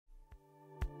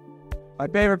My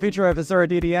favorite feature of Hasura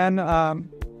DDN,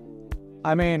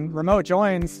 I mean, remote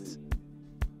joins.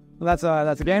 That's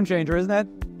a game changer, isn't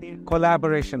it?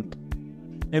 Collaboration.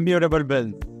 Immutable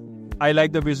builds. I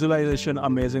like the visualization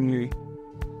amazingly.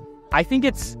 I think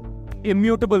it's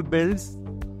immutable builds,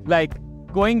 like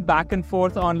going back and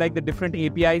forth on like the different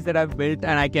APIs that I've built,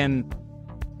 and I can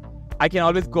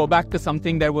always go back to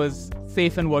something that was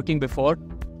safe and working before.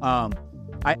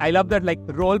 I love that, like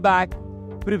rollback,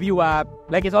 preview app,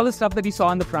 like it's all the stuff that you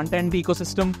saw in the front end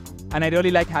ecosystem, and I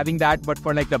really like having that, but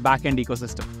for like the back end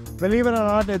ecosystem. Believe it or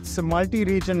not, it's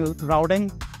multi-region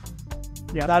routing.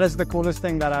 Yeah, that is the coolest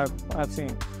thing that I've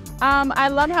seen. I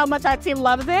love how much our team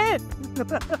loves it.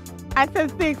 I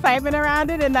sense the excitement around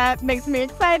it, and that makes me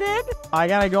excited. I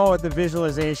gotta go with the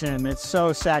visualization. It's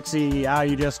so sexy how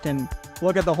you just can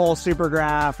look at the whole super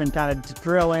graph and kind of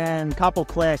drill in, couple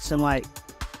clicks, and like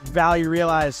value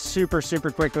realized super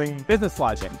quickly. Business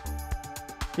logic.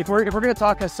 If we're going to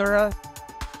talk Hasura,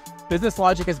 business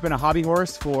logic has been a hobby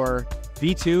horse for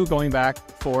V2 going back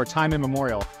for time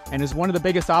immemorial, and is one of the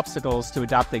biggest obstacles to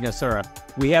adopting Hasura.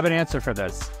 We have an answer for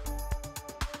this.